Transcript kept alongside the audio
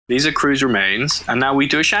These are crew's remains, and now we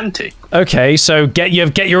do a shanty. Okay, so get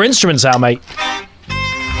your instruments out, mate.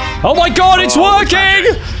 Oh my god, it's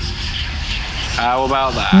working! How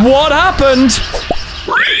about that? What happened?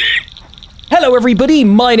 Hello everybody,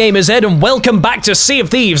 my name is Ed and welcome back to Sea of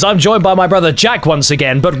Thieves. I'm joined by my brother Jack once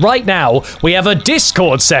again, but right now we have a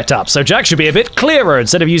Discord set up, so Jack should be a bit clearer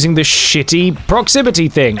instead of using the shitty proximity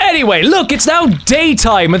thing. Anyway, look, it's now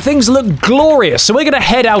daytime and things look glorious, so we're gonna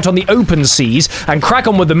head out on the open seas and crack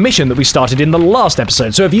on with the mission that we started in the last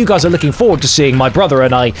episode. So if you guys are looking forward to seeing my brother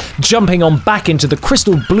and I jumping on back into the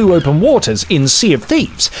crystal blue open waters in Sea of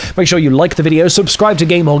Thieves, make sure you like the video, subscribe to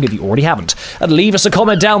GameHog if you already haven't, and leave us a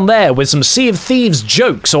comment down there with some Sea of Thieves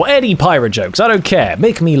jokes or any pirate jokes. I don't care.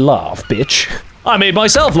 Make me laugh, bitch. I made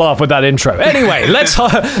myself laugh with that intro. Anyway, let's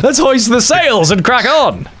hoist the sails and crack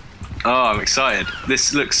on. Oh, I'm excited.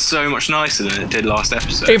 This looks so much nicer than it did last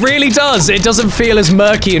episode. It really does. It doesn't feel as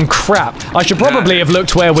murky and crap. I should probably have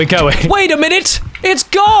looked where we're going. Wait a minute. It's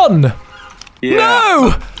gone. Yeah.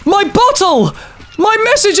 No, my bottle. My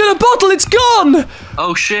message in a bottle, it's gone!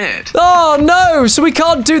 Oh shit. Oh no, so we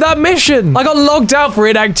can't do that mission. I got logged out for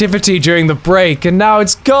inactivity during the break and now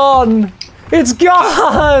it's gone. It's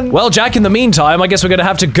gone! Well, Jack, in the meantime, I guess we're gonna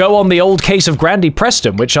have to go on the old case of Grandy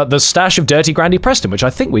Preston, the stash of dirty Grandy Preston, which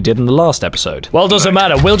I think we did in the last episode. Well, doesn't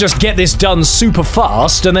matter, we'll just get this done super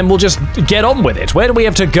fast and then we'll just get on with it. Where do we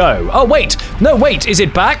have to go? Oh, wait, no, wait, is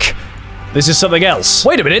it back? This is something else.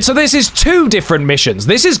 Wait a minute, so this is 2 different missions.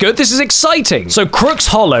 This is good, this is exciting. So Crook's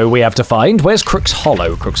Hollow we have to find. Where's Crook's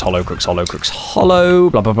Hollow? Crook's Hollow, Crook's Hollow, Crook's Hollow,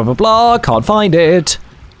 blah, blah, blah, blah, blah. Can't find it.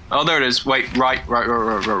 Oh, there it is. Wait, right.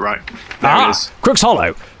 There it is. Crook's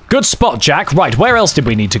Hollow. Good spot, Jack. Right, where else did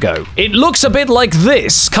we need to go? It looks a bit like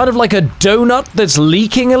this, kind of like a donut that's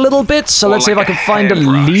leaking a little bit. So let's see if I can find a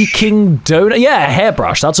leaking donut. Yeah, a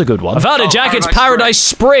hairbrush, that's a good one. I found it, Jack, it's Paradise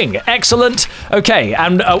Spring. Excellent. Okay,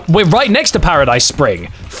 and we're right next to Paradise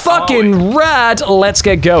Spring. Fucking rad, let's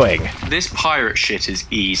get going. This pirate shit is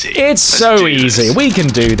easy. It's so easy, we can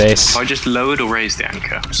do this. I just lowered or raised the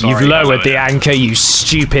anchor. Sorry, You've lowered the anchor, you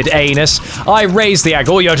stupid anus. I raised the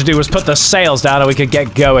anchor, all you had to do was put the sails down and we could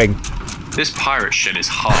get going. This pirate shit is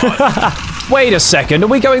hard. Wait a second, are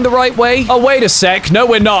we going the right way? Oh, wait a sec. No,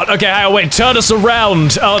 we're not. Okay, hang on, wait, turn us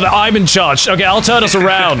around. Oh, I'm in charge. Okay, I'll turn us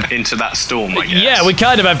around. Into that storm, I guess. Yeah, we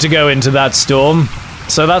kind of have to go into that storm.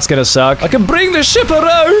 So that's gonna suck. I can bring the ship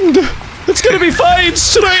around. It's gonna be fine.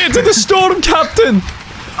 Straight into the storm, Captain.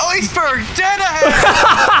 Iceberg, dead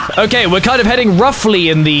ahead! Okay, we're kind of heading roughly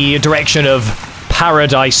in the direction of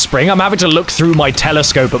Paradise Spring. I'm having to look through my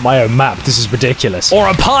telescope at my own map. This is ridiculous. Or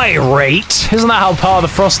a pirate. Isn't that how part of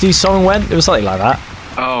the Frosty song went? It was something like that.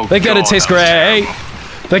 Oh, they're gonna taste great.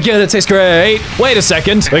 They're gonna taste great. Wait a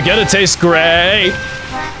second. They're gonna taste great.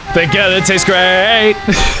 They're gonna taste great.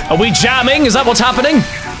 Are we jamming? Is that what's happening?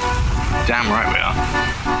 Damn right we are.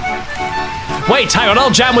 Wait, hang on.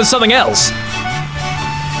 I'll jam with something else.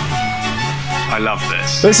 I love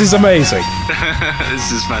this. This is amazing.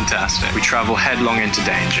 This is fantastic. We travel headlong into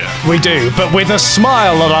danger. We do, but with a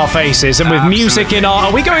smile on our faces and with music in our...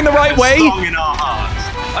 Are we going the right way? Song in our hearts.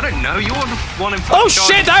 I don't know, you're the one in front. Oh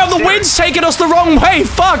shit, hang on, the wind's taking us the wrong way.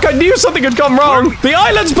 Fuck, I knew something had gone wrong. The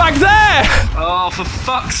island's back there. Oh, for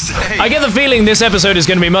fuck's sake. I get the feeling this episode is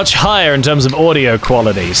going to be much higher in terms of audio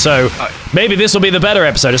quality, so maybe this will be the better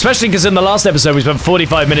episode, especially because in the last episode we spent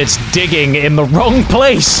 45 minutes digging in the wrong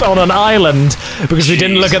place on an island because we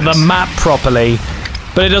didn't look at the map properly.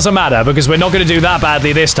 But it doesn't matter because we're not going to do that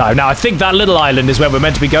badly this time. Now, I think that little island is where we're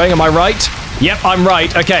meant to be going. Am I right? Yep, I'm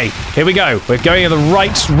right. Okay, here we go. We're going in the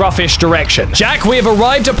right, roughish direction. Jack, we have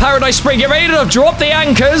arrived at Paradise Spring. Get ready to drop the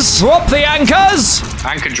anchors. Drop the anchors.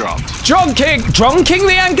 Anchor dropped. Dronking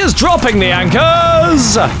the anchors. Dropping the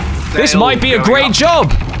anchors. This might be a great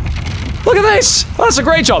job. Look at this. That's a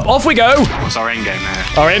great job. Off we go. What's our end game here?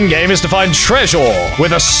 Our end game is to find treasure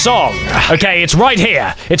with a song. Okay, it's right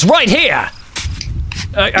here. It's right here.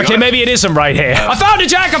 Okay, maybe it isn't right here. I found it,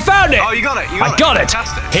 Jack! I found it! Oh, you got it! I got it!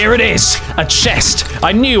 Fantastic. Here it is! A chest!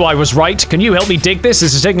 I knew I was right. Can you help me dig this?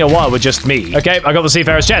 This is taking a while with just me. Okay, I got the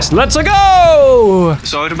Seafarer's chest. Let's go!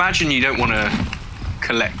 So I'd imagine you don't want to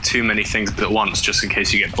collect too many things at once just in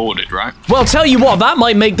case you get boarded, right? Well, tell you what, that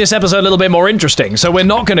might make this episode a little bit more interesting. So we're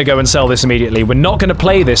not going to go and sell this immediately. We're not going to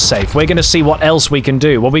play this safe. We're going to see what else we can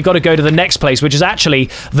do. Well, we've got to go to the next place, which is actually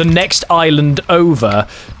the next island over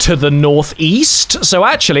to the northeast. So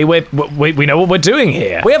actually, we know what we're doing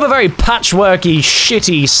here. We have a very patchworky,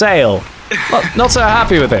 shitty sail. Well, not so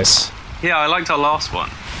happy with this. Yeah, I liked our last one.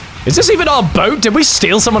 Is this even our boat? Did we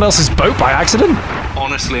steal someone else's boat by accident?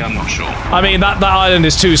 Honestly, I'm not sure. I mean, that island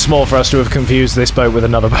is too small for us to have confused this boat with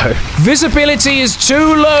another boat. Visibility is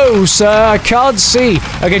too low, sir. I can't see.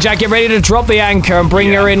 Okay, Jack, get ready to drop the anchor and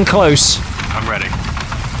bring her in close. I'm ready.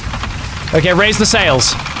 Okay, raise the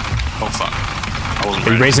sails. Oh, fuck. I wasn't Are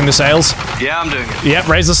you ready. raising the sails? Yeah, I'm doing it. Yep,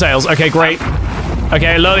 raise the sails. Okay, great.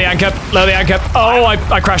 Okay, lower the anchor. Lower the anchor. Oh,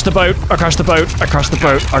 I crashed the boat. I crashed the boat. I crashed the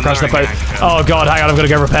boat. I crashed the boat. Oh, God, hang on. I'm going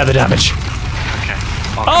to go repair the damage. Okay.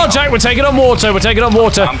 Oh, Jack, we're taking on water. We're taking on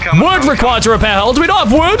water. Wood required to repair hull. Do we not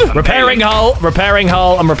have wood? Repairing hull. Repairing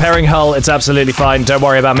hull. I'm repairing hull. It's absolutely fine. Don't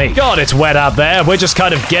worry about me. God, it's wet out there. We're just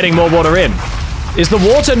kind of getting more water in. Is the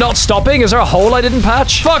water not stopping? Is there a hole I didn't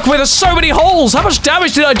patch? Fuck, there's so many holes. How much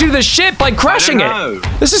damage did I do to this ship by crashing it?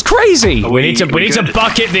 This is crazy. We need to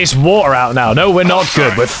bucket this water out now. No, we're not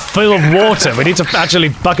good. We're full of water. We need to actually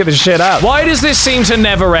bucket this shit out. Why does this seem to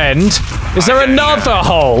never end? Is there another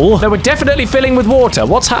hole? No, we're definitely filling with water.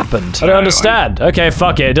 What's happened? I don't understand. Okay,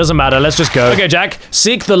 fuck it. It doesn't matter. Let's just go. Okay, Jack.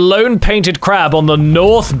 Seek the lone painted crab on the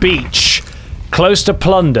north beach. Close to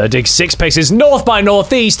plunder, dig 6 paces north by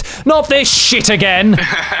northeast. Not this shit again.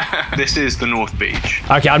 This is the North Beach.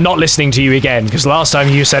 Okay, I'm not listening to you again, because last time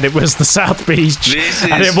you said it was the South Beach. This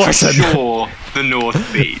and is it wasn't. for sure the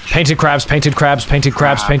North Beach. Painted crabs, painted crabs, painted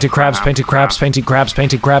crabs, painted crabs, painted crabs, painted crabs,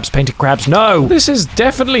 painted crabs, painted crabs. No! This is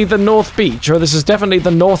definitely the North Beach, or this is definitely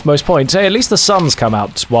the northmost point. Hey, at least the sun's come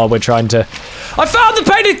out while we're trying to... I found the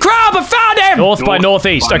painted crab! I found him! North by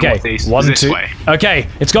northeast. Okay, northeast. 1, This 2... way. Okay,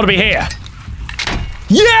 it's got to be here.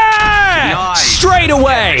 Yeah! Nice. Straight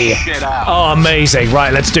away! Shit out. Oh, amazing.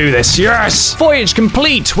 Right, let's do this. Yes! Voyage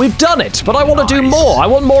complete. We've done it, but I want to do more. I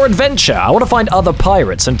want more adventure. I want to find other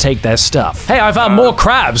pirates and take their stuff. Hey, I found more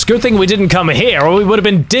crabs. Good thing we didn't come here, or we would have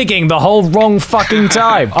been digging the whole wrong fucking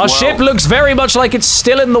time. Our ship looks very much like it's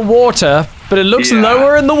still in the water, but it looks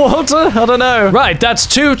lower in the water? I don't know. Right, that's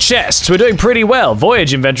 2 chests. We're doing pretty well.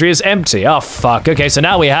 Voyage inventory is empty. Oh, fuck. Okay, so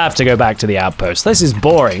now we have to go back to the outpost. This is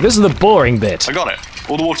boring. This is the boring bit. I got it.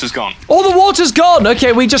 All the water's gone. All the water's gone.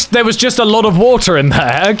 Okay, there was just a lot of water in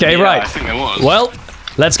there. Okay, right. I think there was. Well,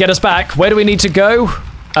 let's get us back. Where do we need to go?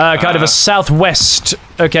 Kind of a southwest.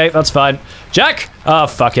 Okay, that's fine. Jack? Oh,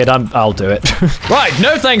 fuck it. I'll do it. Right,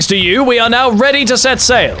 no thanks to you. We are now ready to set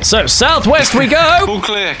sail. So, southwest we go. All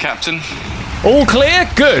clear, Captain. All clear?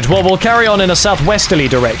 Good. Well, we'll carry on in a southwesterly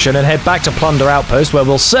direction and head back to Plunder Outpost, where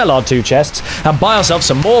we'll sell our 2 chests and buy ourselves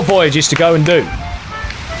some more voyages to go and do.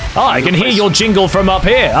 Oh, I can hear your jingle from up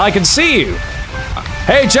here. I can see you.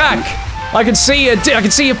 Hey, Jack. I can see you. I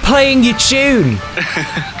can see you playing your tune.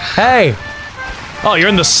 Hey. Oh, you're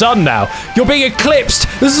in the sun now. You're being eclipsed.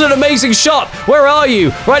 This is an amazing shot. Where are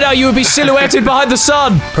you? Right now, you would be silhouetted behind the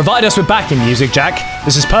sun. Provide us with backing music, Jack.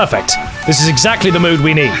 This is perfect. This is exactly the mood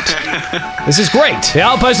we need. This is great. The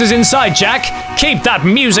outpost is inside, Jack. Keep that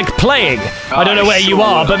music playing. I don't know where you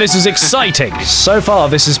are, but this is exciting. So far,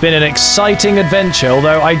 this has been an exciting adventure,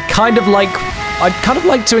 although I'd kind of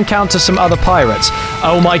like to encounter some other pirates.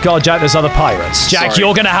 Oh my god, Jack, there's other pirates. Jack,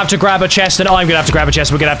 you're gonna have to grab a chest, and I'm gonna have to grab a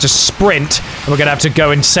chest. We're gonna have to sprint, and we're gonna have to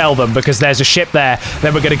go and sell them, because there's a ship there.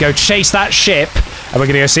 Then we're gonna go chase that ship, and we're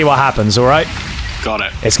gonna go see what happens, alright? Got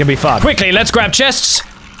it. It's gonna be fun. Quickly, let's grab chests.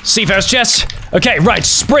 Seafarer's chest. Okay, right,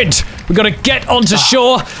 sprint. We've got to get onto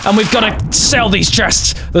shore, and we've got to sell these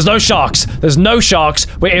chests. There's no sharks. There's no sharks.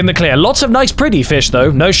 We're in the clear. Lots of nice, pretty fish, though.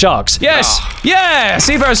 No sharks. Yes. Yeah.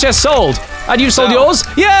 Seafarer's chest sold. And you sold yours?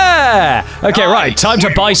 Yeah. Okay, right. Time to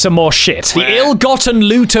buy some more shit. The ill-gotten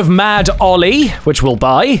loot of Mad Ollie, which we'll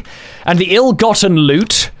buy, and the ill-gotten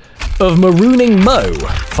loot of Marooning Mo.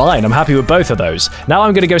 Fine, I'm happy with both of those. Now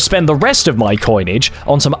I'm going to go spend the rest of my coinage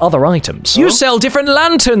on some other items. You sell different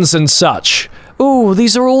lanterns and such. Ooh,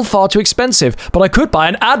 these are all far too expensive, but I could buy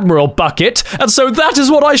an Admiral bucket, and so that is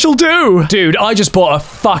what I shall do. Dude, I just bought a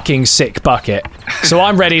fucking sick bucket, so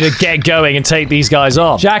I'm ready to get going and take these guys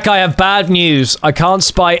on. Jack, I have bad news. I can't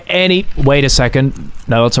spy any... Wait a second.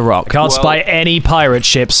 No, it's a rock. Can't spy any pirate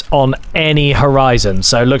ships on any horizon,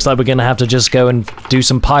 so it looks like we're going to have to just go and do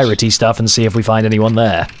some piratey stuff and see if we find anyone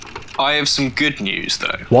there. I have some good news,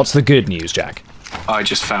 though. What's the good news, Jack? I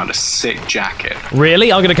just found a sick jacket.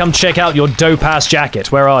 Really? I'm gonna come check out your dope-ass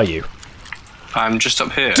jacket. Where are you? I'm just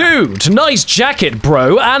up here. Dude, nice jacket,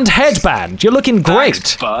 bro, and headband. You're looking great.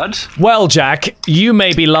 Thanks, bud. Well, Jack, you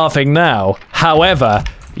may be laughing now. However,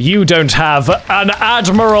 you don't have an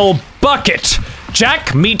Admiral bucket.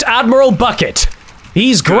 Jack, meet Admiral Bucket.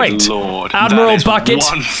 He's great. Good Lord. Admiral Bucket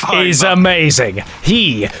is amazing.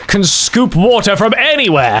 He can scoop water from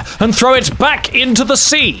anywhere and throw it back into the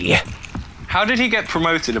sea. How did he get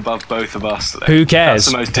promoted above both of us? Though? Who cares?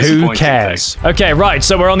 That's the most disappointing Who cares? thing. Okay, right,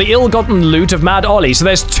 so we're on the ill-gotten loot of Mad Ollie. So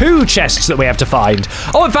there's 2 chests that we have to find.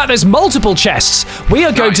 Oh, in fact, there's multiple chests. We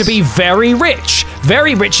are going to be very rich.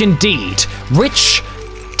 Very rich indeed. Rich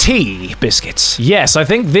tea biscuits. Yes, I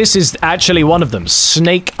think this is actually one of them.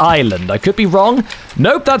 Snake Island. I could be wrong.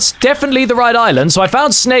 Nope, that's definitely the right island. So I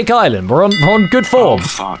found Snake Island. We're on good form. Oh,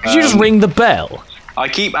 fuck. Did you just ring the bell? I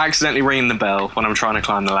keep accidentally ringing the bell when I'm trying to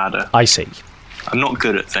climb the ladder. I see. I'm not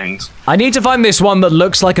good at things. I need to find this one that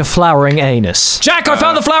looks like a flowering anus. Jack, I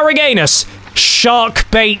found the flowering anus!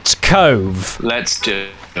 Sharkbait Cove. Let's do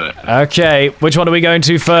it. Okay, which one are we going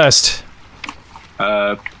to first?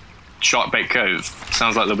 Sharkbait Cove.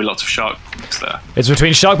 Sounds like there'll be lots of sharks there. It's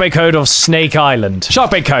between Sharkbait Cove or Snake Island.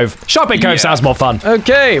 Sharkbait Cove. Sharkbait Cove sounds more fun.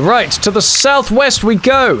 Okay, right, to the southwest we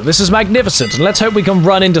go. This is magnificent, and let's hope we can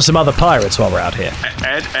run into some other pirates while we're out here.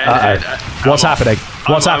 Ed. What's happening?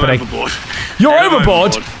 What's happening? I'm overboard. You're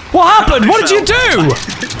overboard? What happened? What did you do?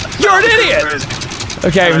 You're an idiot!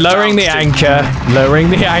 Okay, lowering the anchor. Lowering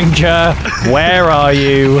the anchor. Where are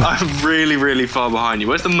you? I'm really, really far behind you.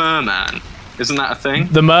 Where's the merman? Isn't that a thing?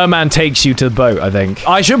 The merman takes you to the boat, I think.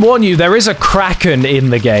 I should warn you, there is a kraken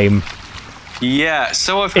in the game. Yeah,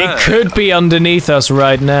 so I've heard. It could be underneath us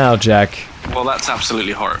right now, Jack. Well, that's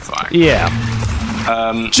absolutely horrifying. Yeah.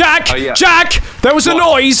 Jack! Oh, yeah. Jack! There was a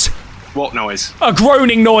noise! What noise? A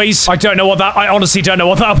groaning noise. I don't know what that... I honestly don't know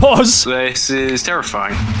what that was. This is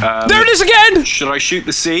terrifying. There it is again! Should I shoot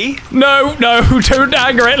the sea? No, don't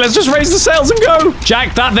anger it. Let's just raise the sails and go.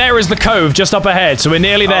 Jack, that there is the cove just up ahead, so we're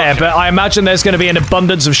nearly there, but I imagine there's going to be an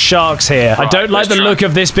abundance of sharks here. I don't like the look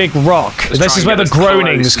of this big rock. This is where the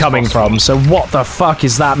groaning's coming from, so what the fuck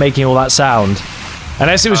is that making all that sound?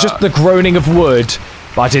 Unless it was just the groaning of wood.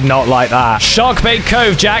 But I did not like that. Sharkbait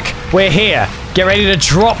Cove, Jack. We're here. Get ready to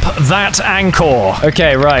drop that anchor.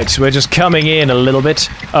 Okay, right. We're just coming in a little bit.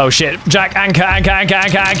 Oh, shit. Jack, anchor.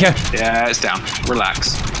 Yeah, it's down.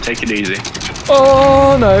 Relax. Take it easy.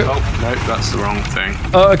 Oh, no. Oh, no, that's the wrong thing.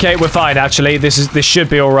 Oh, okay, we're fine, actually. This should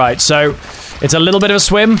be all right. So, it's a little bit of a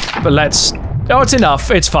swim, but let's... Oh, it's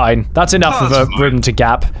enough. It's fine. That's enough of a room to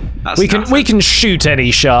gap. We can shoot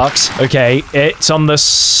any sharks. Okay, it's on the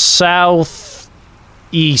south...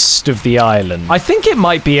 east of the island. I think it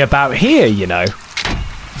might be about here, you know.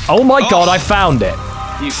 Oh my god, I found it.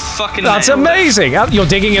 You fucking That's amazing. You're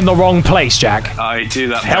digging in the wrong place, Jack. I do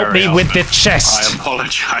that Help me with the I chest.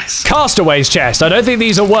 apologize. Castaway's chest. I don't think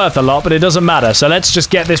these are worth a lot, but it doesn't matter. So let's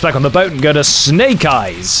just get this back on the boat and go to Snake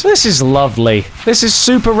Eyes. This is lovely. This is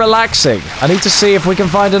super relaxing. I need to see if we can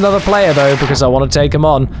find another player, though, because I want to take him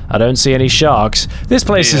on. I don't see any sharks. This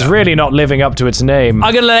place is really not living up to its name.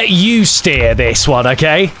 I'm going to let you steer this one,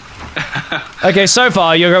 okay? Okay, so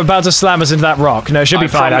far you're about to slam us into that rock. No, it should be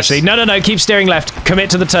fine, actually. No, keep steering left.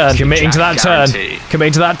 Commit to the turn. Committing to that turn.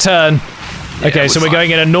 Committing to that turn. Okay, so we're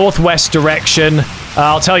going in a northwest direction.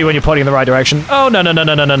 I'll tell you when you're pointing in the right direction. Oh,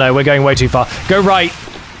 no. We're going way too far. Go right.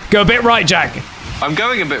 Go a bit right, Jack. I'm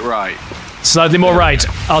going a bit right. Slightly more right.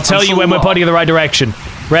 I'll tell you when we're pointing in the right direction.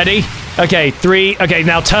 Ready? Okay, 3. Okay,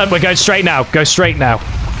 now turn. We're going straight now. Go straight now.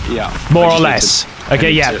 Yeah. More or less.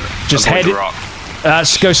 Okay, yeah. Just head it.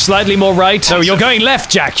 Go slightly more right. So you're going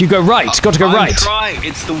left, Jack. You go right. Got to go right. I'm trying.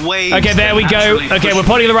 It's the way. Okay, there we go. Okay, we're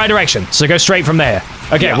pointing in the right direction. So go straight from there.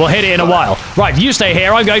 Okay, we'll hit it in a while. Right, you stay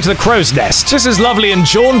here. I'm going to the crow's nest. This is lovely and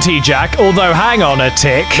jaunty, Jack. Although, hang on a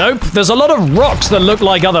tick. Nope, there's a lot of rocks that look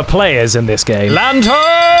like other players in this game. Land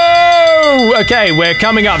ho! Okay, we're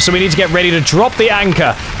coming up, so we need to get ready to drop the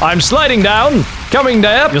anchor. I'm sliding down. Coming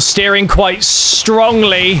there. You're steering quite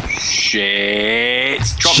strongly. Shit.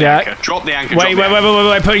 Drop the anchor. Drop the anchor. Wait.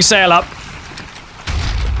 Put your sail up.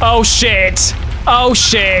 Oh, shit. Oh,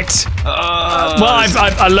 shit. Well,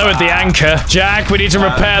 I lowered the anchor. Jack, we need to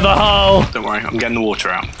repair the hull. Don't worry, I'm getting the water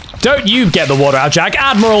out. Don't you get the water out, Jack.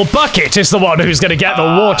 Admiral Bucket is the one who's going to get the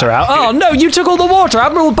water out. Oh, no, you took all the water.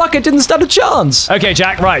 Admiral Bucket didn't stand a chance. Okay,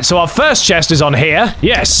 Jack, right. So our first chest is on here.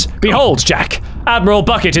 Yes. Behold, Jack. Admiral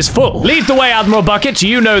Bucket is full. Lead the way, Admiral Bucket.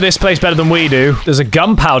 You know this place better than we do. There's a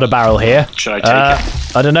gunpowder barrel here. Should I take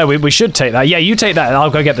it? I don't know. We should take that. Yeah, you take that and I'll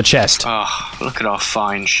go get the chest. Oh, look at our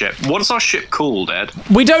fine ship. What is our ship called, Ed?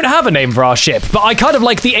 We don't have a name for our ship, but I kind of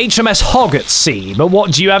like the HMS Hog at sea. But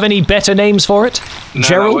what, do you have any better names for it? No,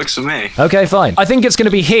 Gerald? that works for me. Okay, fine. I think it's going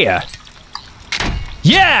to be here.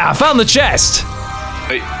 Yeah, I found the chest.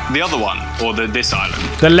 The other one, or this island?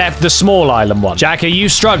 The small island one. Jack, are you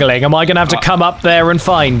struggling? Am I going to have to come up there and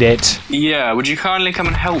find it? Yeah, would you kindly come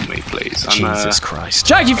and help me, please? Jesus Christ.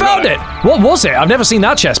 Jack, you found it! What was it? I've never seen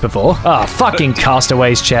that chest before. Ah, fucking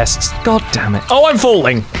castaways chests. God damn it. Oh, I'm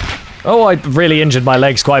falling. Oh, I really injured my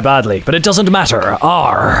legs quite badly, but it doesn't matter.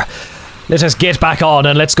 Let us get back on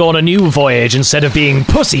and let's go on a new voyage instead of being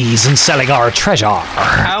pussies and selling our treasure.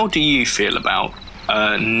 How do you feel about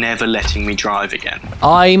never letting me drive again?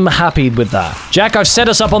 I'm happy with that. Jack, I've set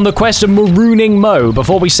us up on the quest of marooning Mo.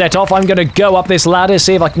 Before we set off, I'm going to go up this ladder,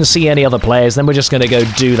 see if I can see any other players, then we're just going to go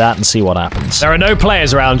do that and see what happens. There are no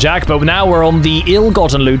players around, Jack, but now we're on the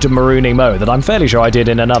ill-gotten loot of marooning Mo that I'm fairly sure I did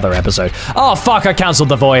in another episode. Oh, fuck, I cancelled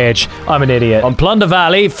the voyage. I'm an idiot. On Plunder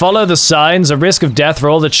Valley, follow the signs, a risk of death for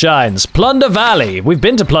all that shines. Plunder Valley. We've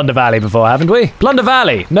been to Plunder Valley before, haven't we? Plunder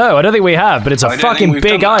Valley. No, I don't think we have, but it's a fucking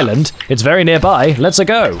big island. It's very nearby. Let's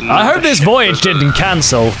go. I hope this voyage didn't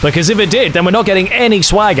cancel, because if it did, then we're not getting any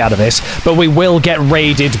swag out of this, but we will get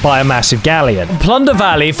raided by a massive galleon. Plunder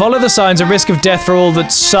Valley, follow the signs, a risk of death for all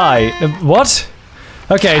that sigh. What?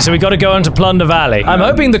 Okay, so we got to go on to Plunder Valley. I'm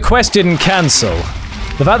hoping the quest didn't cancel.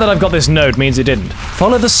 The fact that I've got this note means it didn't.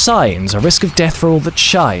 Follow the signs, a risk of death for all that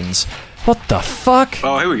shines. What the fuck?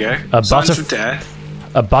 Oh, here we go. Signs of death.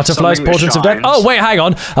 A butterfly's portents of death. Oh, wait, hang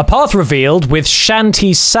on. A path revealed with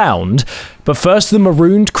shanty sound, but first the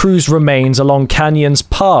marooned crew's remains along Canyon's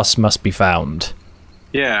Pass must be found.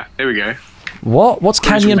 Yeah, here we go. What? What's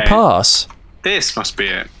Crew's Canyon remain. Pass? This must be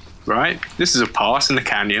it, right? This is a pass in the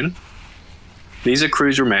canyon. These are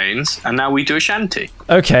crew's remains, and now we do a shanty.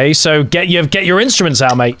 Okay, so get your instruments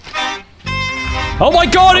out, mate. Oh my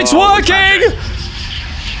god, it's working!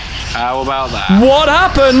 How about that? What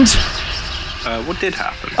happened? What did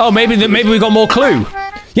happen? Oh, maybe we got more clue.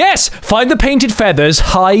 Yes! Find the painted feathers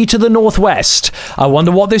high to the northwest. I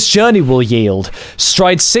wonder what this journey will yield.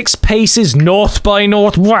 Stride 6 paces north by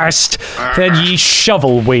northwest. Then ye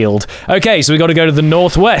shovel wield. Okay, so we got to go to the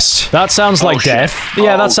northwest. That sounds like death.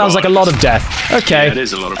 Yeah, that sounds like a lot of death. Okay. Yeah, it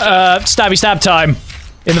is a lot of death. Stabby stab time.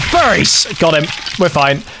 In the furries. Got him. We're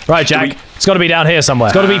fine. Right, Jack. It's got to be down here somewhere.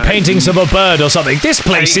 It's got to be paintings of a bird or something. This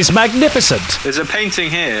place is magnificent. There's a painting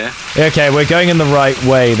here. Okay, we're going in the right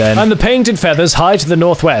way then. And the painted feathers high to the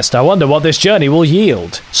northwest. I wonder what this journey will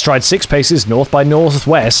yield. Stride 6 paces north by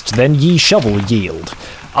northwest, then ye shovel yield.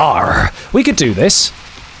 Arr. We could do this.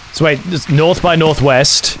 So wait, north by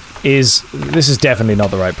northwest is... This is definitely not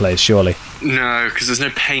the right place, surely. No, because there's no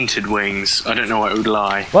painted wings. I don't know where it would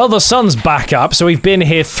lie. Well, the sun's back up, so we've been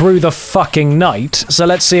here through the fucking night. So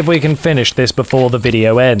let's see if we can finish this before the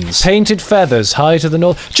video ends. Painted feathers high to the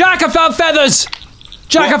north. Jack, I found feathers!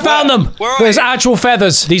 Jack, I found them! Where are There's you? actual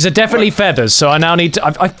feathers. These are definitely feathers, so I now need to...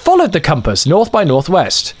 I followed the compass, north by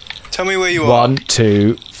northwest. Tell me where you are. 1,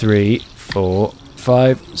 2, 3, 4,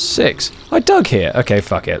 5, 6. I dug here. Okay,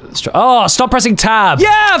 fuck it. Let's try. Oh, stop pressing tab. Yeah,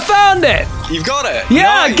 I found it! You've got it! Yeah,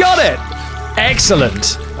 Nice. I got it!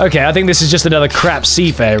 Excellent. Okay, I think this is just another crap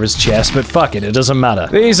seafarer's chest, but fuck it doesn't matter.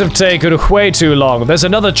 These have taken way too long. There's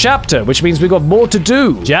another chapter, which means we've got more to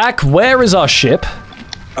do. Jack, where is our ship?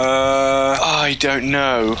 I don't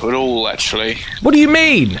know at all, actually. What do you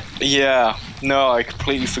mean? Yeah, no, I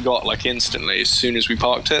completely forgot, like, instantly, as soon as we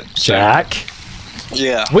parked it. So, Jack?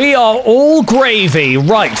 yeah. We are all gravy.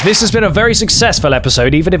 Right, this has been a very successful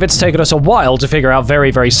episode, even if it's taken us a while to figure out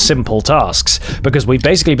very, very simple tasks, because we've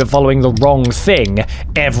basically been following the wrong thing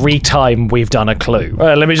every time we've done a clue. All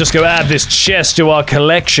right, let me just go add this chest to our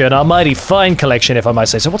collection, our mighty fine collection, if I might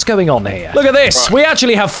say. So what's going on here? Look at this. Right. We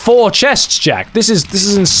actually have 4 chests, Jack. This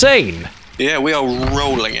is insane. Yeah, we are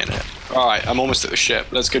rolling in it. Alright, I'm almost at the ship.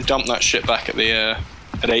 Let's go dump that ship back at the,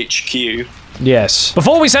 at HQ. Yes.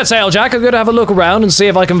 Before we set sail, Jack, I'm going to have a look around and see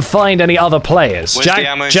if I can find any other players. Where's the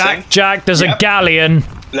ammo thing? Jack, there's a galleon.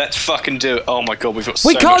 Let's fucking do it. Oh my god, we've got so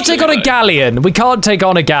We much can't take on a loot. galleon. We can't take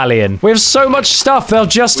on a galleon. We have so much stuff, they'll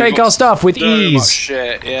just We've take got our stuff with so much ease.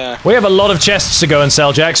 shit, yeah. We have a lot of chests to go and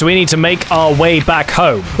sell, Jack, so we need to make our way back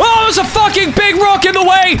home. Oh, there's a fucking big rock in the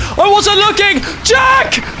way! I wasn't looking!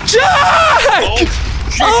 Jack! Jack!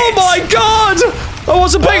 Oh my god! I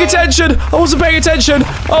wasn't paying attention! I wasn't paying attention!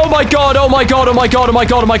 Oh my god, oh my god, oh my god, oh my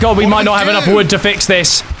god, oh my god, we might not have enough wood to fix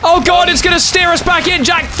this. Oh god, it's gonna steer us back in!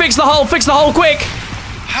 Jack, fix the hole quick!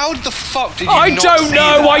 How the fuck did you I not don't see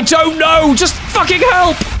know, that? I don't know! Just fucking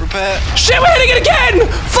help! Repair. Shit, we're hitting it again!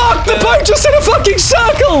 Fuck, the boat just in a fucking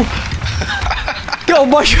circle! Oh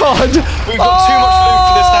my god! We've got too much loot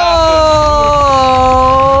for this to happen.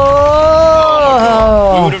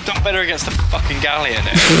 We would have done better against the fucking galleon.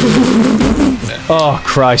 Oh,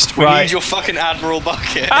 Christ, We right. need your fucking Admiral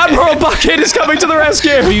Bucket. Admiral Bucket is coming to the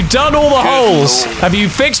rescue! Have you done all the holes? Lord. Have you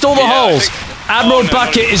fixed all the Yeah, I holes? think- Admiral Oh, no,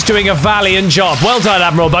 Bucket is doing a valiant job. Well done,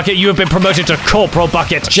 Admiral Bucket. You have been promoted to Corporal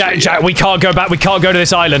Bucket. Jack, we can't go back. We can't go to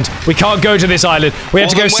this island. We can't go to this island. We have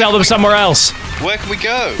to go then sell where them can we somewhere else. Where can we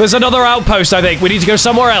go? There's another outpost, I think. We need to go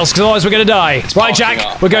somewhere else, because otherwise we're going to die. Right, parking Jack,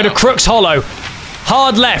 up. we're going to Crook's Hollow.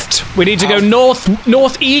 Hard left. We need to go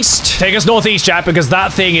northeast. Take us northeast, Jack, because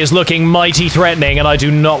that thing is looking mighty threatening, and I do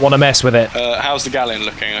not want to mess with it. How's the galleon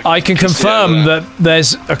looking? I can confirm that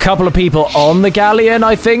there's a couple of people on the galleon,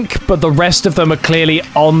 I think, but the rest of them are clearly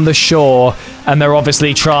on the shore, and they're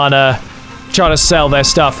obviously trying to sell their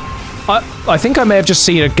stuff. I think I may have just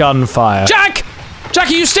seen a gunfire. Jack! Jack,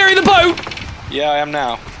 are you steering the boat? Yeah, I am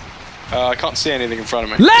now. I can't see anything in front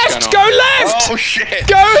of me. Left! Go left! Oh, shit!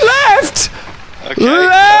 Go left! Okay.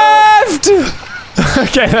 Left!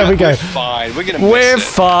 Okay, there we go. We're fine. We're gonna miss We're it.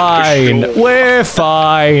 fine. For sure. We're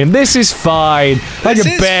fine. This is fine. I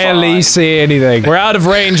can barely see anything. We're out of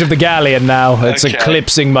range of the galleon now. It's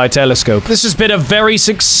eclipsing my telescope. This has been a very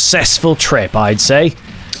successful trip, I'd say.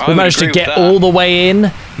 We managed to get all the way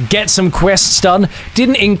in, get some quests done.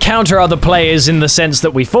 Didn't encounter other players in the sense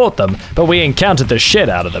that we fought them, but we encountered the shit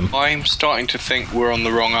out of them. I'm starting to think we're on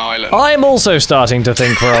the wrong island. I'm also starting to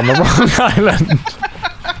think we're on the wrong island.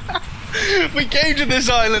 We came to this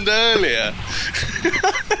island earlier.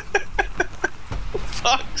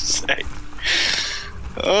 Fuck's sake.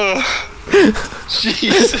 Oh,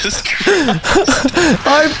 Jesus Christ.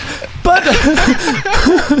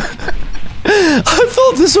 I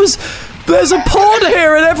thought this was... There's a port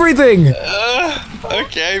here and everything.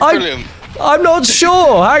 Okay, brilliant. I'm not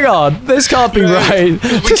sure. Hang on. This can't be right.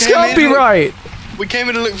 This can't be right. We came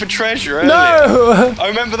in to look for treasure earlier. No! I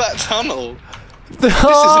remember that tunnel. This isn't it,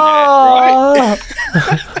 right?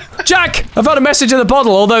 Jack! I found a message in the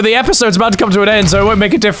bottle, although the episode's about to come to an end, so it won't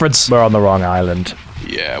make a difference. We're on the wrong island.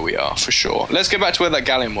 Yeah, we are, for sure. Let's get back to where that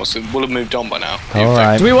galleon was, so we'll have moved on by now.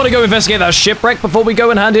 Alright. Do we want to go investigate that shipwreck before we go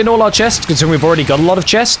and hand in all our chests, considering we've already got a lot of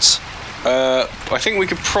chests? I think we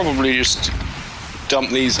could probably just dump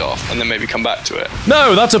these off and then maybe come back to it.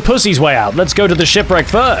 No, that's a pussy's way out. Let's go to the shipwreck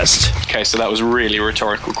first. Okay, so that was really a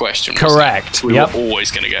rhetorical question. Correct. We were always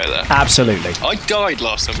going to go there. Absolutely. I died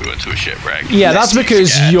last time we went to a shipwreck. Yeah, that's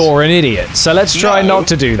because you're an idiot. So let's try not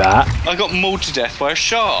to do that. I got mauled to death by a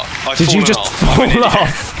shark. Did you just fall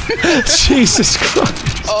off? Jesus Christ.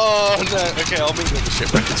 Oh, no. Okay, I'll meet you at the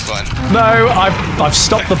shipwreck. It's fine. No, I've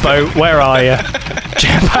stopped the boat. Where are you?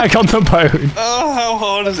 Get back on the boat. Oh, how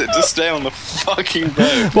hard is it to stay on the fucking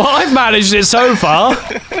boat? Well, I've managed it so far.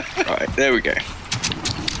 Right, there we go.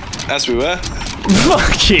 As we were.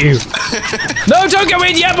 Fuck you. No, don't go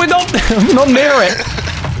in yet. We're not near it.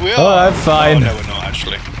 We are. Oh, I'm fine. Oh, no, we're not,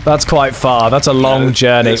 actually. That's quite far. That's a long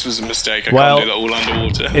journey. This was a mistake. I can't do that all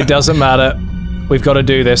underwater. It doesn't matter. We've got to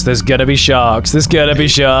do this. There's gonna be sharks. There's gonna be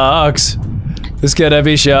sharks. There's gonna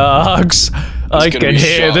be sharks. I can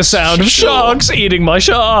hear the sound of sharks eating my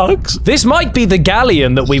sharks. This might be the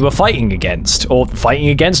galleon that we were fighting against. Or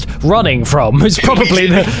running from. It's probably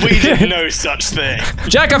we did no such thing.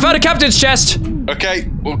 Jack, I found a captain's chest. Okay,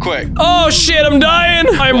 well, quick. Oh shit, I'm dying.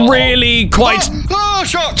 I'm really quite... Oh,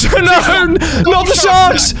 sharks! No, not the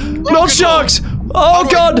sharks! Not sharks! Oh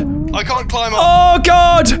god! I can't climb up. Oh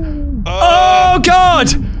god! Oh god!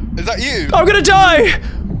 Is that you? I'm gonna die!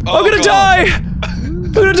 I'm gonna die!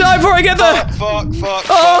 I'm gonna die before I get there! Fuck.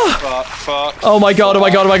 Oh my god, oh my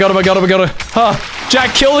god.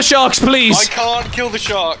 Jack, kill the sharks, please! I can't kill the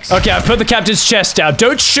sharks. Okay, I've put the captain's chest down.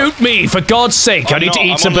 Don't shoot me, for God's sake. I need to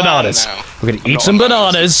eat some bananas. We're gonna eat some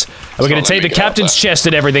bananas, and we're gonna take the captain's chest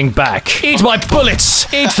and everything back. Eat my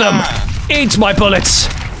bullets! Eat them! Eat my bullets!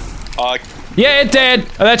 Yeah, it did.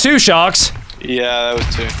 Are there two sharks? Yeah, there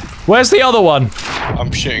were two. Where's the other one?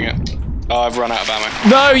 I'm shooting it. Oh, I've run out of ammo.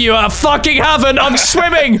 No, you fucking haven't! I'm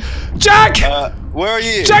swimming! Jack! Where are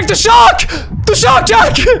you? Jack, the shark! The shark,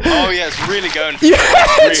 Jack! Oh, yeah, it's really going for me.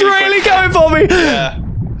 Yeah, it's really going for me! Yeah.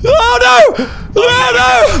 Oh, no! Oh,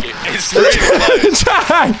 no! It's really close.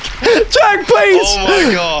 Jack! Jack, please! Oh,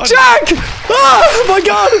 my God. Jack! Oh, my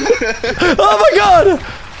God! Oh, my God!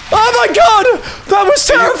 Oh, my God! That was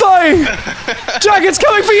terrifying! Jack, it's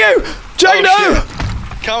coming for you! Jack, no! Shit.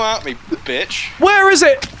 Come at me, bitch. Where is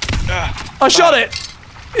it? I shot it.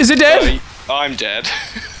 Is it dead? I'm dead.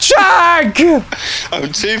 Jack!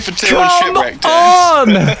 I'm 2 for 2 on shipwreck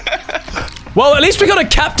on! Well, at least we got a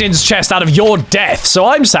captain's chest out of your death, so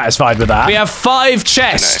I'm satisfied with that. We have 5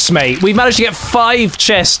 chests, mate. We've managed to get 5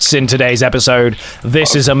 chests in today's episode.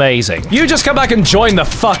 This is amazing. You just come back and join the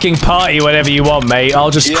fucking party whenever you want, mate.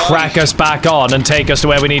 I'll just crack us back on and take us to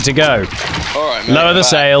where we need to go. Alright, mate. Lower the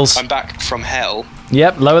sails. I'm back from hell.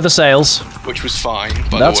 Yep, lower the sails. Which was fine,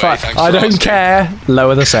 by That's the way. fine. I don't care.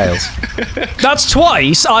 Lower the sails. That's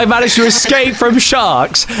twice I managed to escape from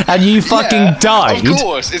sharks and you fucking died. Of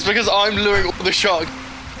course, it's because I'm luring all the sharks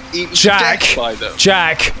eaten to death by them.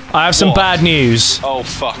 Jack, I have some bad news. Oh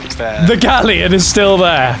fuck, it's there. The galleon is still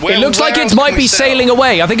there. It looks like it might be sailing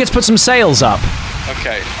away. I think it's put some sails up.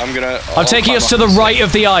 Okay, I'm taking us to the right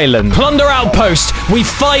of the island. Plunder Outpost. We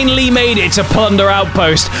finally made it to Plunder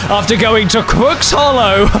Outpost after going to Crook's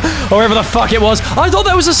Hollow, or wherever the fuck it was. I thought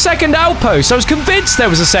there was a second outpost. I was convinced there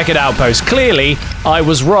was a second outpost. Clearly, I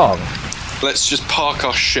was wrong. Let's just park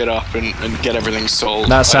our shit up and get everything sold.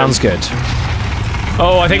 That sounds good.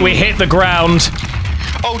 Oh, I think we hit the ground.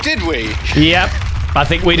 Oh, did we? Yep, I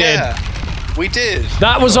think we did. Yeah, we did.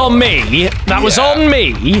 That was on me. That was on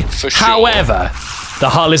me. For sure. However, the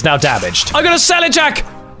hull is now damaged. I'm gonna sell it, Jack.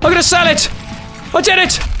 I'm gonna sell it. I did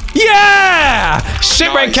it. Yeah!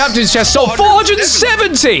 Shipwreck Nice. Captain's chest sold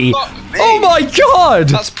 470. Fuck me. Oh my god.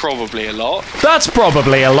 That's probably a lot. That's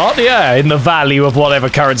probably a lot, yeah, in the value of whatever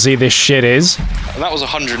currency this shit is. And that was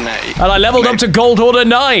 108. And I leveled up to Gold Order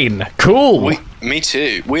 9. Cool. Me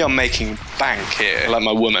too. We are making bank here. Like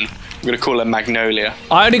my woman. I'm gonna call her Magnolia.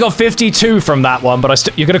 I only got 52 from that one,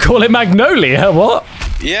 but you're gonna call it Magnolia? What?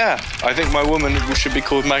 Yeah, I think my woman should be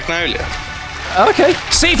called Magnolia. Okay.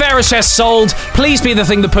 Seafarer's chest sold. Please be the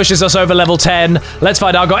thing that pushes us over level 10. Let's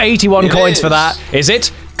find out. I got 81 coins for that. Is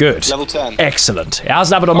it? Good. Level 10. Excellent. It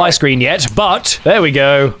hasn't happened on my screen yet, but there we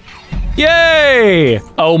go. Yay!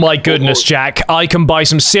 Oh my goodness, Jack. I can buy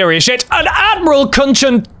some serious shit. An Admiral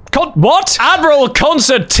what? Admiral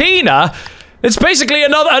Concertina? It's basically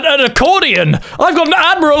an accordion. I've got an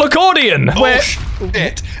Admiral accordion. Oh,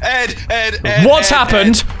 shit. Ed. What's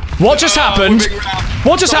happened? What just happened?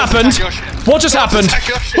 What just happened? What just happened?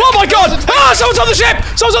 Oh my god! Ah, someone's on the ship!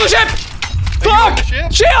 Someone's on the ship! Fuck!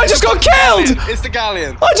 Shit, I just got killed! It's the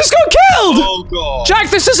galleon. I just got killed! Oh god.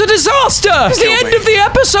 Jack, this is a disaster! It's the end of the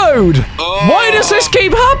episode! Why does this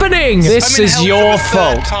keep happening? This is your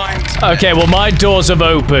fault. Okay, well my doors have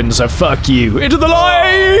opened, so fuck you. Into the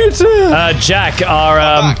light! Jack,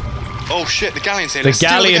 our Oh shit, the galleon's here. the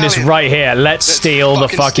galleon is right here. Let's steal the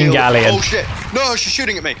fucking galleon. Oh shit. No, she's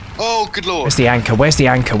shooting at me. Oh, good lord. Where's the anchor? Where's the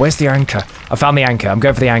anchor? Where's the anchor? I found the anchor. I'm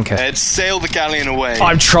going for the anchor. Ed, sail the galleon away.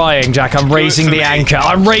 I'm trying, Jack. I'm raising the anchor.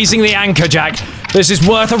 I'm raising the anchor, Jack. This is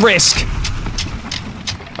worth a risk.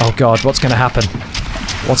 Oh god, what's gonna happen?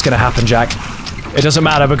 What's gonna happen, Jack? It doesn't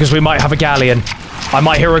matter because we might have a galleon. I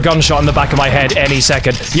might hear a gunshot in the back of my head any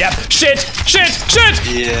second. Yep. Shit!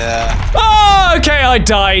 Yeah. Oh, okay, I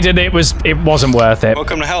died and it wasn't worth it.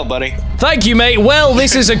 Welcome to hell, buddy. Thank you, mate. Well,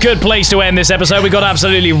 this is a good place to end this episode. We got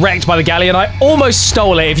absolutely wrecked by the galleon. I almost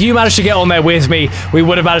stole it. If you managed to get on there with me, we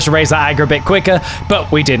would have managed to raise that anger a bit quicker,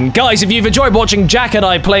 but we didn't. Guys, if you've enjoyed watching Jack and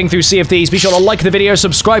I playing through Sea of Thieves, be sure to like the video,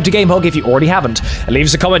 subscribe to GameHog if you already haven't, and leave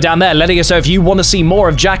us a comment down there letting us know if you want to see more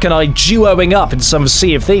of Jack and I duoing up in some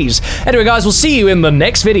Sea of Thieves. Anyway, guys, we'll see you in the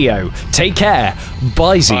next video. Take care.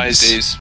 Bye, Z's. Bye, Z's.